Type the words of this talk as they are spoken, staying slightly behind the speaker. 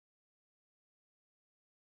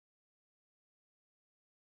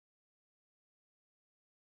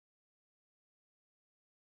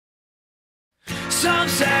Some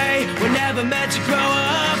say we're never meant to grow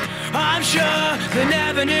up. I'm sure they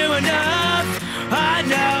never knew enough. I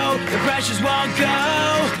know the pressures won't go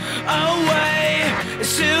away.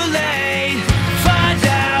 It's too late. Find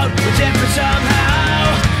out we're different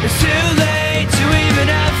somehow. It's too late to even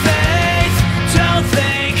have faith. Don't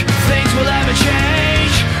think things will ever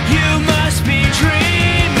change. You must be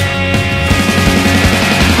dreaming.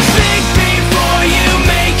 Think before you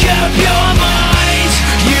make up your mind.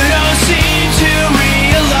 You don't seem to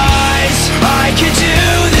realize I can do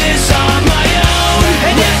this on my own.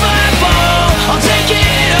 And if I fall, I'll take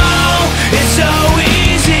it all. It's so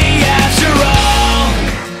easy after all.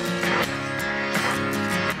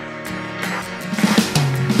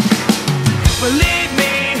 Believe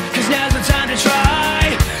me, 'cause now's the time to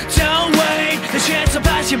try. Don't wait, the chance will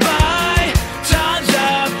pass you by. Time's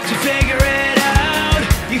up to figure it out.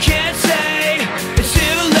 You can't say it's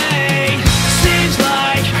too late. Seems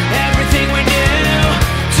like everything we knew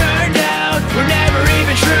turned out were never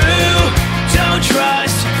even true. Don't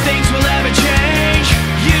trust things will ever change.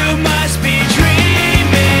 You must be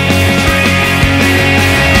dreaming.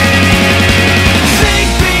 Think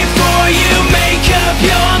before you make up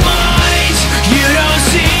your mind. You don't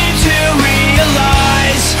seem to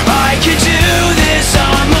realize I can do this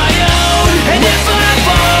on my own. And if I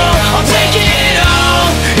fall, I'll take it all.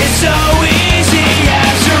 It's so easy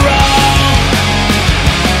after all.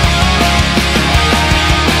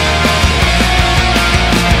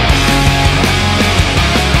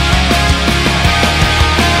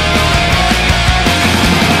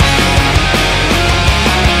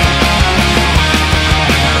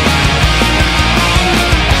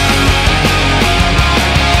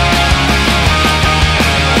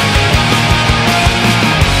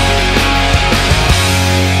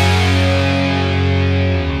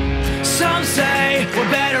 Some say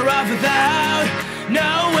we're better off without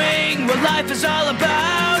knowing what life is all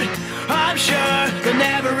about. I'm sure they'll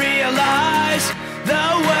never realize the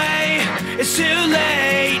way it's too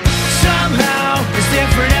late. Somehow it's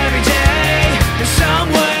different every day. In some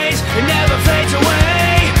ways it never fades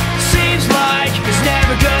away. Seems like it's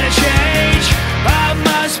never gonna change. I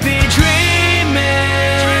must be dreaming.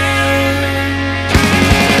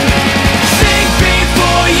 Think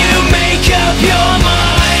before you make up your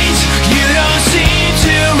mind. You don't seem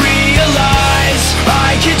to realize I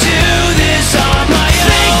can do this on my own.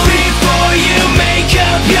 Think before you make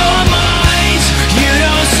up your mind. You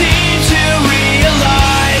don't seem to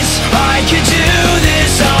realize I can do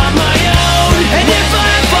this on my own. And if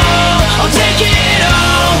I fall, I'll take it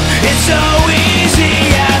all. It's so easy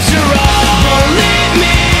after all. Believe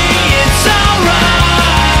me, it's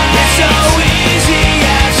alright. It's so easy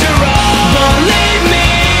after all. Believe me,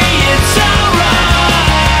 it's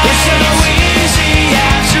alright. It's so easy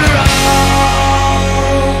after all.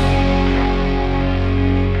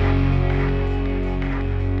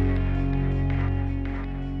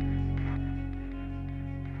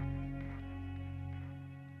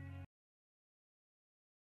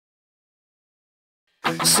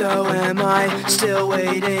 So am I still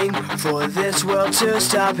waiting for this world to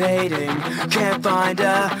stop hating? Can't find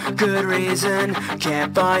a good reason,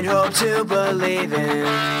 can't find hope to believe in.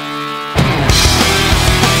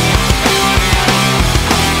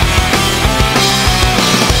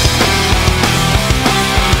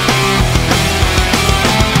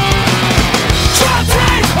 Drop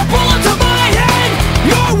dead, a bullet to my head.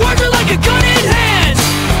 Your words are like a gun in hand.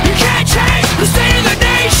 You can't change the state of the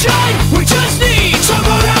nation. We just need some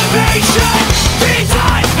motivation. These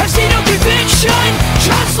eyes have seen no conviction,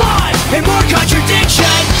 just lies and more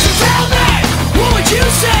contradiction. So tell me, what would you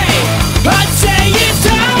say? I'd say it's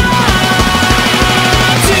time.